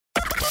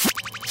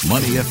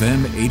Money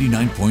FM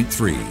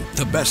 89.3,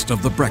 the best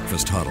of the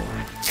breakfast huddle.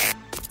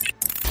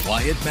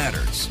 Why it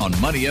matters on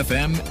Money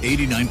FM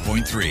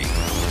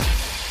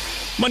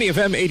 89.3. Money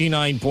FM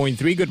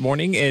 89.3. Good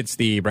morning. It's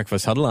the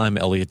Breakfast Huddle. I'm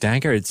Elliot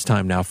Danker. It's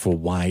time now for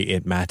Why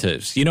It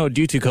Matters. You know,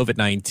 due to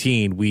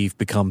COVID-19, we've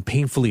become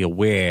painfully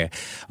aware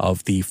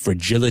of the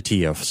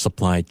fragility of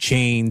supply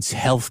chains,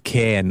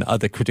 healthcare, and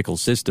other critical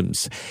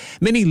systems.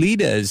 Many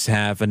leaders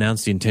have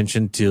announced the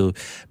intention to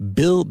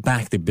build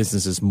back their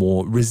businesses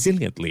more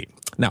resiliently.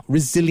 Now,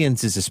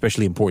 resilience is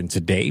especially important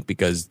today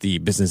because the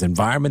business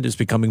environment is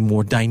becoming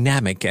more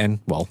dynamic and,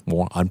 well,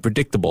 more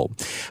unpredictable.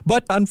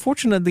 But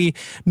unfortunately,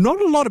 not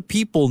a lot of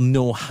people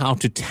know how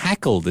to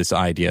tackle this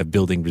idea of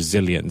building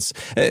resilience.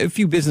 A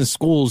few business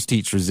schools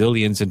teach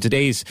resilience, and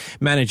today's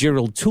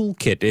managerial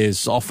toolkit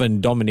is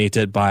often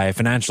dominated by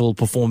financial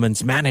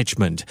performance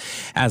management.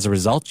 As a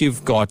result,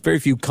 you've got very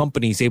few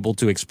companies able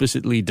to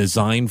explicitly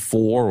design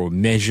for or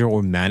measure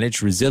or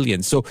manage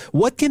resilience. So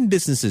what can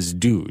businesses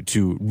do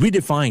to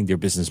redefine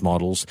their business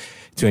models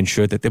to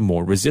ensure that they're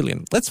more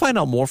resilient? Let's find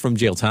out more from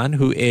Jael Tan,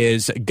 who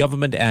is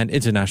Government and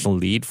International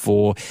Lead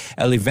for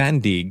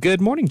Elevandi.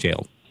 Good morning,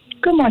 Jael.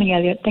 Good morning,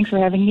 Elliot. Thanks for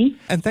having me.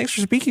 And thanks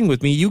for speaking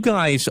with me. You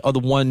guys are the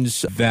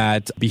ones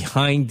that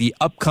behind the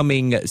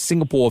upcoming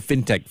Singapore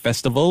FinTech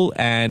Festival,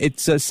 and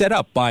it's set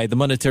up by the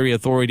Monetary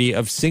Authority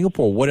of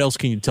Singapore. What else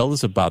can you tell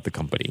us about the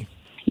company?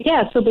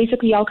 Yeah, so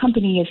basically our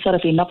company is sort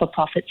of a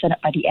not-for-profit set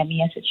up by the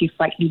MES, as you've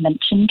rightly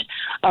mentioned.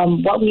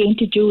 What we aim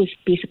to do is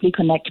basically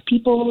connect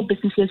people,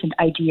 businesses, and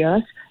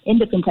ideas in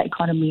the fintech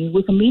economy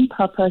with a main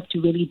purpose to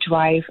really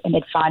drive and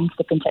advance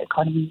the fintech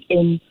economy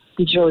in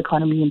digital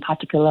economy in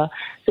particular.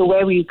 So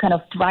where we kind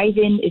of thrive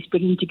in is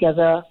bringing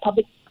together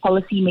public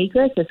policy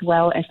makers as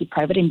well as the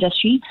private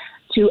industry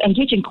to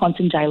engage in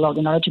constant dialogue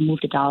in order to move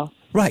the dial.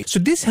 Right. So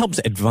this helps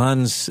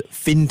advance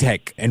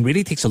fintech and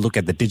really takes a look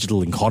at the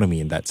digital economy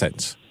in that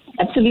sense.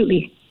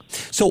 Absolutely.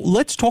 So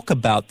let's talk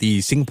about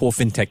the Singapore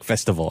FinTech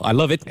Festival. I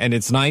love it, and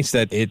it's nice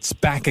that it's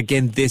back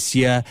again this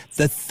year.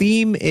 The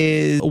theme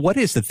is, what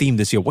is the theme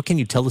this year? What can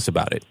you tell us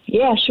about it?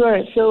 Yeah,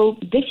 sure. So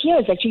this year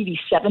is actually the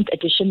 7th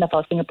edition of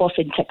our Singapore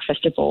FinTech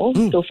Festival.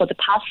 So for the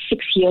past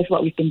 6 years,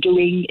 what we've been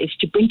doing is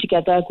to bring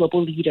together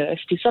global leaders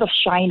to sort of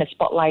shine a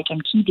spotlight on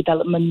key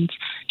developments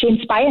to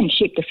inspire and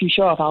shape the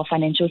future of our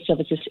financial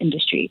services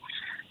industry.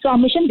 So our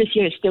mission this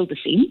year is still the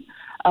same.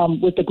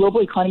 With the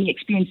global economy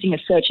experiencing a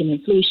surge in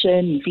inflation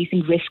and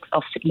facing risks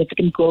of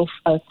significant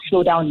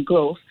slowdown in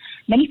growth,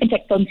 many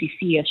fintech firms we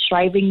see are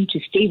striving to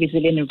stay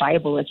resilient and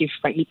viable, as you've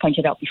rightly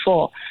pointed out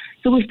before.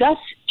 So we've thus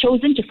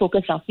chosen to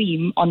focus our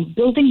theme on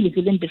building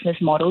resilient business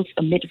models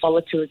amid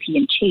volatility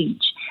and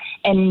change.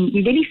 And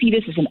we really see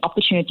this as an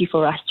opportunity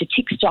for us to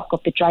take stock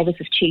of the drivers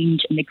of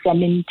change and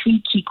examine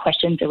 3 key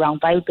questions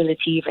around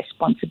viability,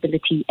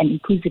 responsibility,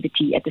 and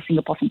inclusivity at the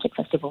Singapore FinTech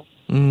Festival.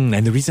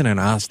 And the reason I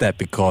ask that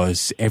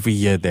because every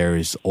year there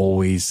is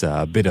always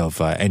a bit of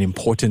an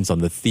importance on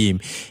the theme.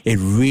 It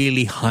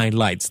really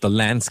highlights the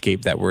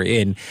landscape that we're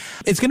in.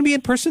 It's going to be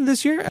in person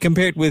this year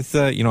compared with,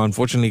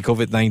 unfortunately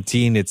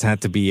COVID-19. It's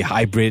had to be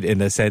hybrid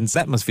in a sense.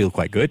 That must feel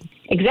quite good.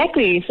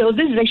 Exactly. So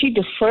this is actually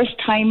the first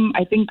time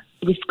I think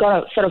we've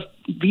got sort of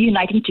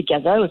reuniting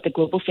together with the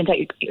global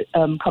fintech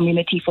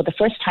community for the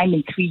first time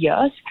in 3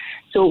 years.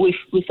 So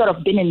we've sort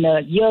of been in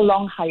a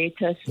year-long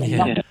hiatus and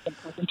not in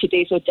person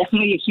today. So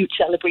definitely a huge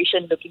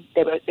celebration.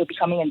 They'll be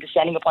coming and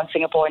descending upon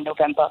Singapore in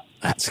November.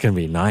 That's going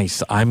to be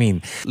nice. I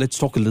mean, let's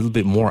talk a little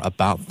bit more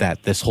about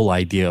that, this whole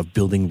idea of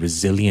building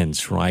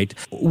resilience, right?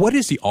 What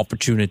is the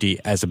opportunity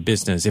as a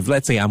business? If,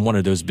 let's say, I'm one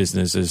of those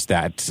businesses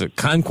that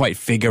can't quite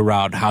figure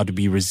out how to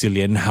be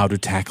resilient, how to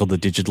tackle the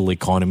digital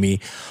economy,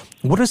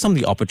 what are some of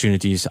the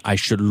opportunities I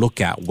should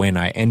look at when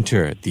I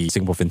enter the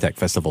Singapore FinTech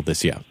Festival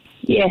this year?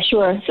 Yeah,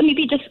 sure. So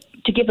maybe just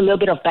to give a little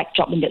bit of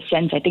backdrop in that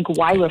sense, I think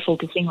why we're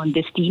focusing on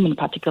this theme in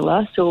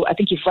particular. So I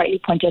think you've rightly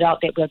pointed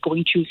out that we're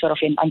going through sort of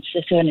an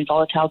uncertain and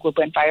volatile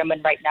global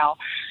environment right now.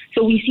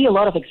 So we see a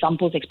lot of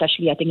examples,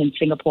 especially I think in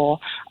Singapore,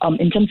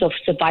 in terms of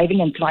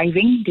surviving and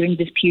thriving during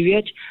this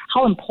period,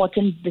 how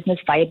important business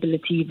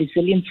viability,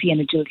 resiliency,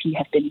 and agility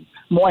have been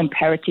more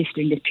imperative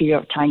during this period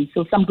of time.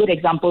 So some good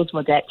examples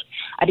were that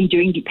I think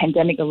during the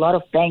pandemic, a lot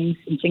of banks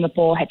in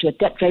Singapore had to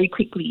adapt very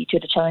quickly to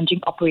the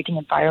challenging operating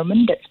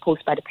environment that's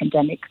posed by the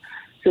pandemic.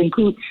 So it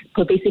includes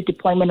pervasive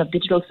deployment of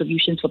digital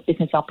solutions for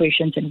business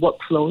operations and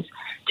workflows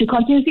to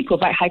continuously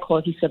provide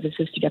high-quality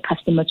services to their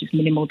customers with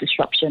minimal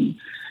disruption.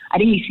 I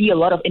think we see a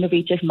lot of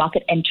innovative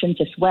market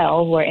entrants as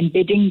well who are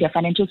embedding their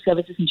financial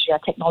services into their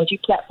technology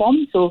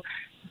platform. So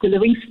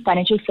delivering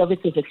financial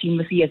services as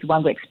seamlessly as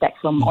one would expect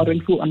from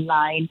ordering food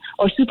online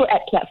or super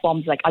app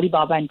platforms like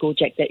Alibaba and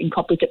Gojek that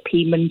incorporated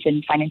payments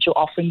and financial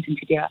offerings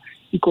into their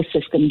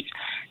ecosystems.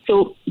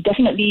 So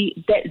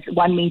definitely that's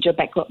one major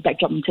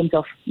backdrop in terms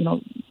of,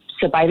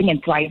 surviving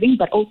and thriving,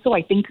 but also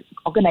I think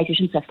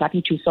organizations are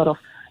starting to sort of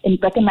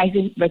recognize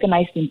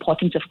the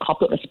importance of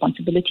corporate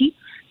responsibility.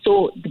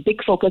 So the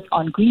big focus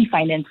on green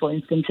finance, for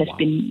instance, has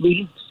been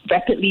really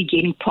rapidly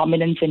gaining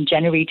prominence and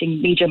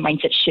generating major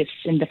mindset shifts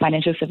in the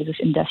financial services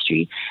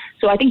industry.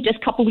 So I think just a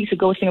couple of weeks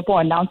ago, Singapore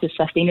announced a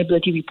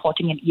sustainability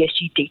reporting and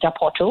ESG data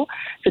portal.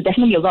 So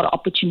definitely a lot of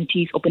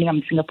opportunities opening up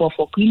in Singapore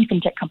for green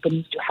fintech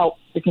companies to help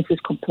businesses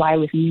comply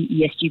with new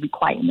ESG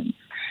requirements.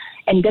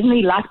 And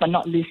definitely last but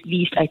not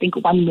least, I think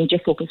one major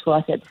focus for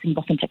us at the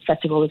Singapore FinTech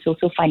Festival is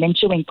also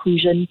financial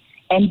inclusion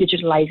and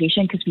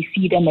digitalization, because we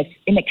see them as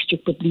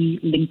inextricably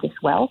linked as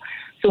well.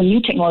 So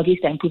new technologies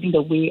that are improving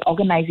the way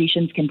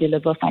organizations can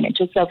deliver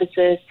financial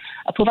services,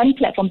 providing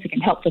platforms that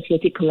can help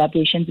facilitate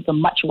collaborations with a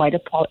much wider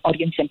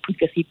audience than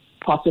previously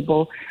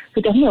possible.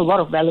 So definitely a lot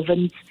of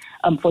relevance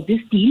for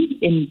this team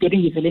in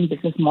building resilient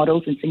business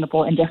models in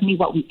Singapore, and definitely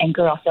what we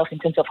anchor ourselves in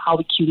terms of how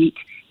we curate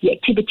the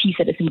activities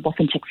at the Singapore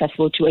FinTech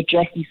Festival to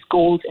address these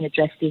goals and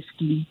address this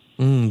theme.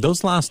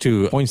 Those last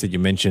 2 points that you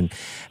mentioned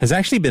has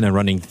actually been a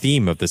running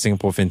theme of the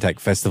Singapore FinTech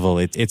Festival.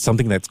 It's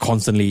something that's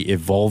constantly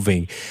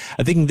evolving.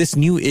 I think this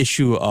new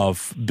issue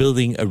of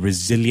building a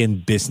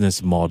resilient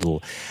business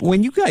model,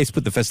 when you guys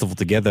put the festival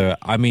together,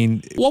 I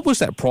mean, what was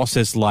that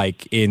process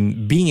like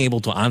in being able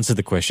to answer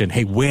the question,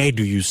 hey, where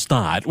do you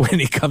start when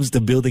it comes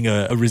to building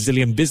a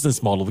resilient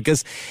business model?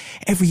 Because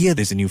every year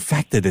there's a new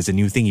factor, there's a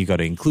new thing you got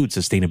to include,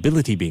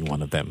 sustainability being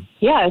one of them.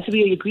 Yeah, so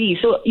we agree.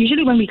 So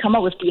usually when we come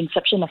up with the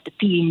inception of the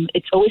theme,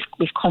 it's always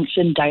with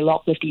constant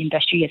dialogue with the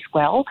industry as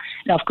well.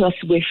 And of course,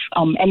 with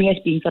MES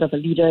being sort of a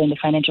leader in the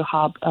financial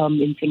hub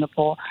in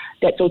Singapore,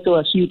 that's also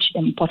a huge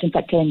and important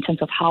factor in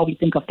terms of how we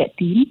think of that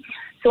theme.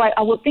 So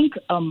I would think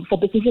for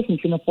businesses in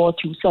Singapore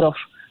to sort of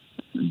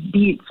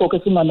be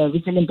focusing on a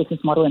resilient business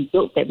model and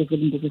build that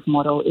resilient business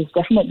model is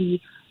definitely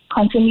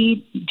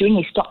constantly doing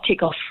a stock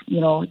take of,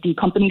 the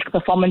company's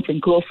performance and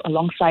growth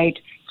alongside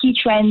key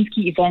trends,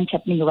 key events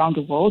happening around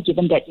the world,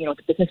 given that,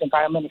 the business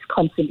environment is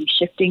constantly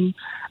shifting,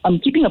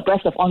 keeping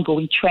abreast of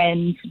ongoing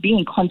trends, being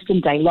in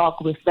constant dialogue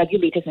with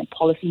regulators and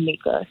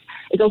policymakers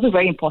is also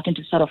very important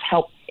to sort of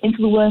help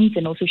influence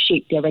and also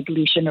shape their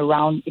regulation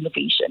around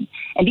innovation.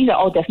 And these are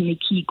all definitely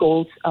key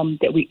goals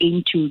that we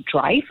aim to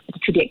drive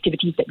through the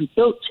activities that we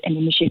built and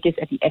initiatives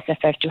at the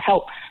SFF to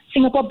help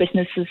Singapore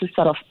businesses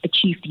sort of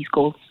achieve these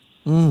goals.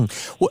 Well,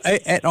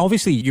 and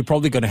obviously, you're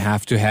probably going to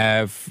have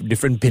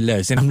different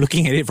pillars. And I'm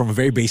looking at it from a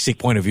very basic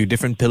point of view,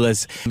 different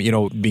pillars,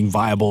 being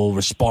viable,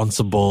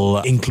 responsible,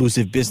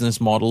 inclusive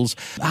business models.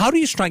 How do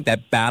you strike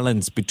that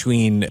balance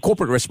between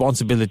corporate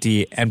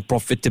responsibility and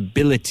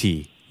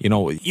profitability?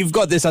 You've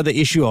got this other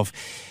issue of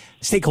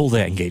stakeholder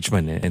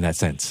engagement in that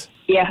sense.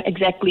 Yeah,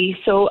 exactly.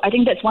 So I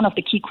think that's one of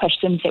the key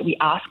questions that we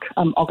ask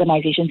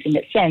organizations in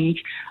that sense,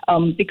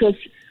 because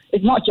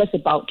it's not just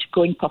about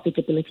growing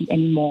profitability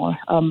anymore.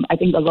 I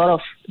think a lot of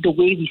the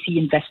way we see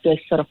investors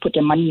sort of put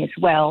their money as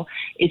well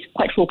is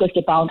quite focused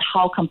about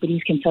how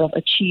companies can sort of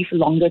achieve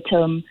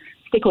longer-term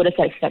stakeholder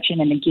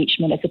satisfaction and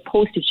engagement as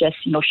opposed to just,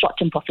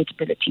 short-term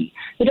profitability.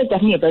 So that's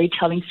definitely a very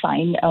telling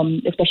sign,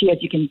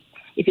 especially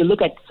if you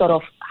look at sort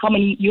of how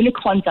many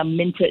unicorns are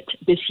minted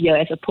this year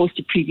as opposed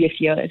to previous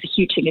year, it's a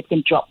huge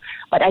significant drop.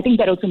 But I think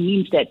that also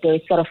means that there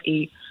is sort of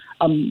a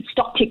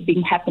stock take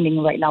being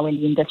happening right now in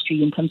the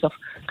industry in terms of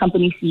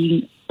companies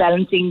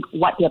balancing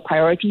what their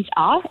priorities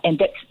are, and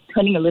that's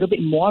turning a little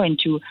bit more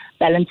into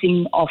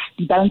balancing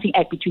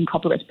act between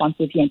corporate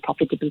responsibility and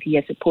profitability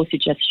as opposed to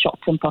just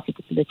short-term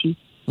profitability.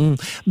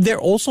 There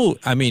also,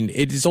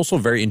 it is also a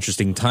very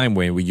interesting time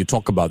when you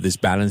talk about this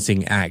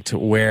balancing act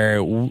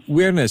where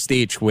we're in a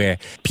stage where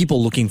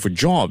people looking for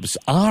jobs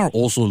are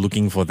also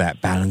looking for that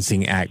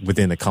balancing act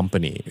within a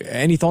company.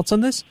 Any thoughts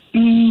on this?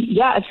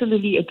 Yeah,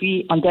 absolutely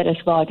agree on that as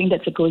well. I think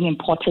that's a growing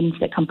importance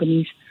that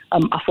companies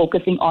are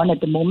focusing on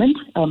at the moment.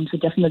 So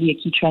definitely a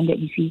key trend that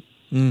we see.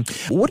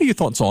 What are your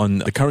thoughts on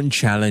the current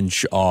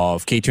challenge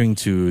of catering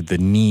to the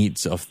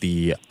needs of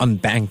the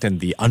unbanked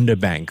and the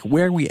underbanked?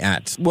 Where are we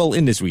at? Well,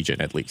 in this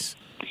region at least.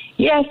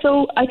 Yeah,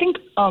 so I think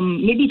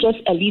maybe just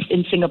at least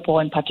in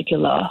Singapore in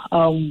particular,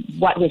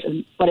 what has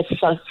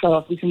sort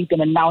of recently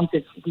been announced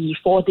is the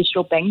 4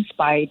 digital banks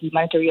by the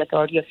Monetary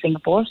Authority of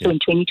Singapore. So in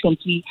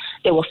 2020,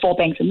 there were 4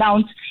 banks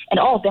announced, and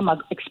all of them are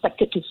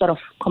expected to sort of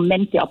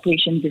commence their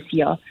operations this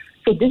year.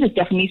 So this is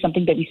definitely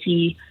something that we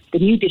see the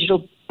new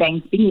digital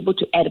banks being able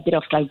to add a bit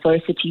of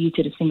diversity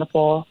to the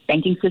Singapore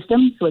banking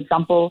system. For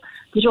example,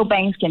 digital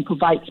banks can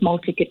provide small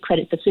ticket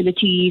credit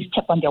facilities,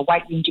 tap on their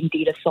wide-ranging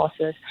data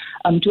sources,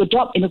 to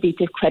adopt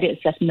innovative credit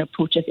assessment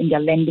approaches in their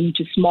lending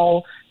to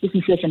small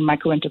businesses and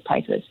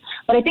micro-enterprises.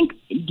 But I think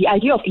the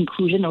idea of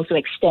inclusion also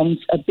extends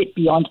a bit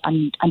beyond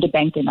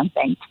underbanked and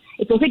unbanked.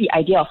 It's also the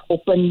idea of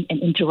open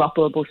and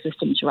interoperable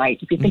systems, right?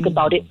 If you think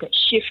about it, that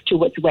shift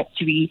towards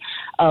Web3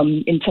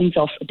 in terms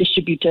of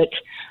distributed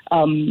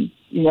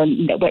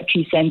in that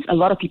Web3 sense, a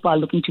lot of people are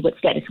looking towards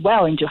that as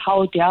well, into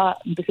how their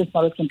business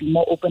models can be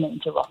more open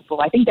and interoperable.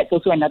 I think that's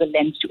also another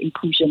lens to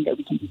inclusion that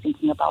we can be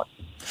thinking about.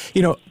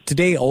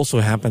 Today also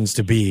happens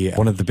to be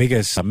one of the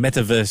biggest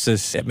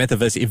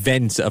metaverse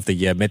events of the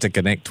year,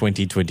 MetaConnect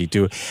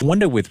 2022. I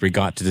wonder, with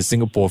regard to the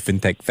Singapore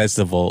FinTech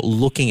Festival,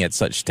 looking at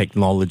such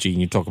technology,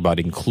 and you talk about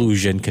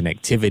inclusion,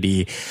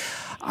 connectivity,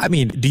 I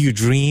mean, do you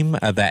dream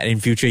that in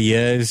future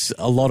years,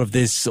 a lot of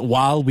this,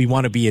 while we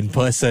want to be in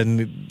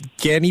person,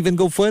 can even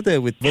go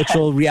further with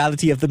virtual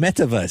reality of the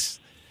metaverse?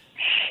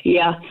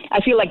 Yeah,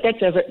 I feel like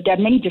there are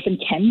many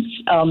different camps.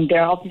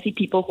 There are obviously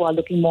people who are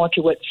looking more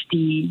towards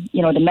the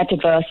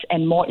metaverse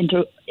and more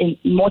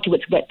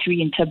towards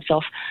Web3 in terms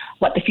of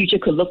what the future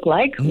could look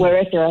like.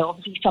 Whereas there are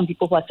obviously some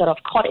people who are sort of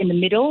caught in the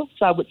middle.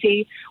 So I would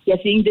say we are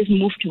seeing this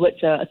move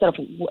towards a sort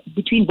of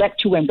between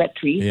Web2 and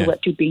Web3. Yeah. So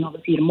Web2 being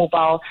obviously the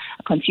mobile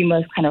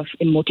consumer kind of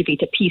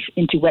motivated piece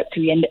into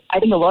Web3. And I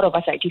think a lot of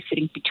us are actually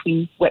sitting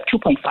between Web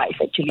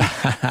 2.5 actually,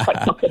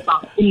 quite talked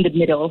about in the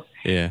middle.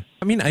 Yeah.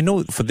 I mean, I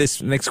know for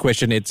this next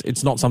question,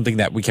 it's not something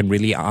that we can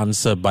really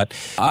answer, but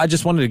I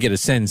just wanted to get a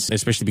sense,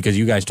 especially because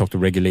you guys talk to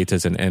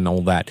regulators and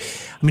all that.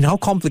 I mean, how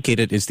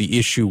complicated is the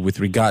issue with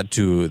regard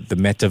to the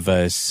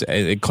metaverse,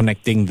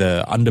 connecting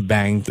the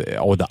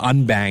underbanked or the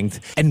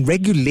unbanked, and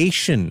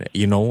regulation,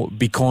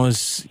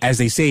 because as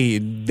they say,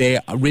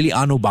 there really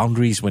are no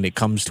boundaries when it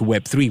comes to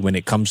Web3, when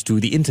it comes to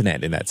the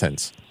internet in that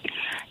sense.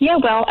 Yeah,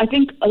 well, I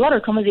think a lot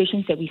of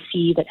conversations that we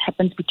see that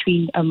happens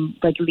between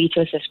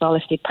regulators as well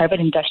as the private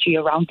industry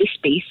around this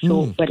space,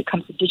 so when it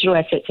comes to digital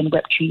assets and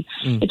Web3,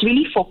 it's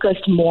really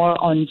focused more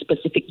on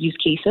specific use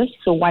cases.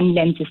 So one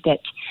lens is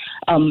that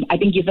I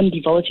think given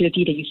the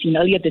volatility that you've seen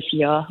earlier this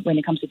year when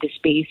it comes to this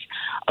space,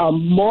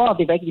 more of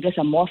the regulators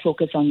are more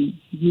focused on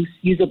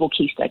usable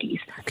case studies.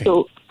 Okay.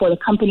 So for the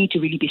company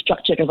to really be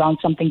structured around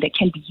something that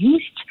can be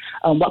used,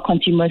 what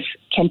consumers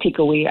can take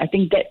away, I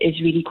think that is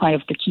really kind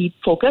of the key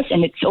focus.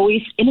 And it's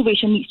always,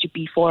 innovation needs to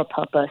be for a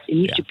purpose. It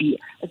needs to be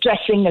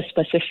addressing a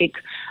specific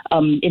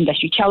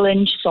industry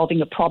challenge,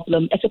 solving a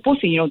problem, as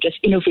opposed to, just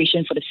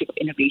innovation for the sake of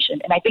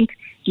innovation. And I think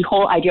the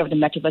whole idea of the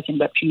metaverse and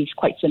Web3 is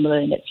quite similar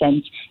in that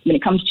sense. When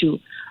it comes to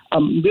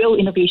real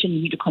innovation,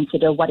 you need to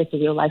consider what is the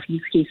real life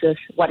use cases,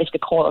 what is the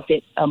core of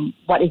it,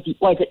 what is it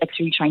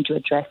actually trying to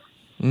address.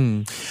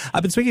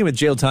 I've been speaking with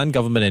Jill Tan,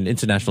 Government and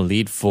International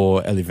Lead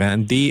for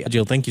Elevandi.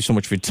 Jill, thank you so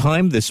much for your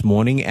time this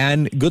morning,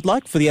 and good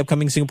luck for the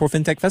upcoming Singapore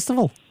FinTech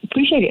Festival.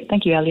 Appreciate it.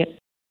 Thank you, Elliot.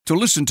 To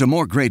listen to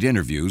more great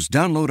interviews,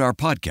 download our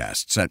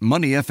podcasts at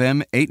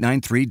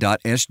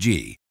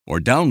moneyfm893.sg or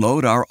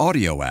download our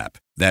audio app.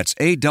 That's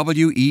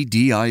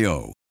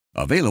AWEDIO.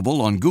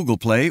 Available on Google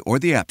Play or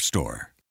the App Store.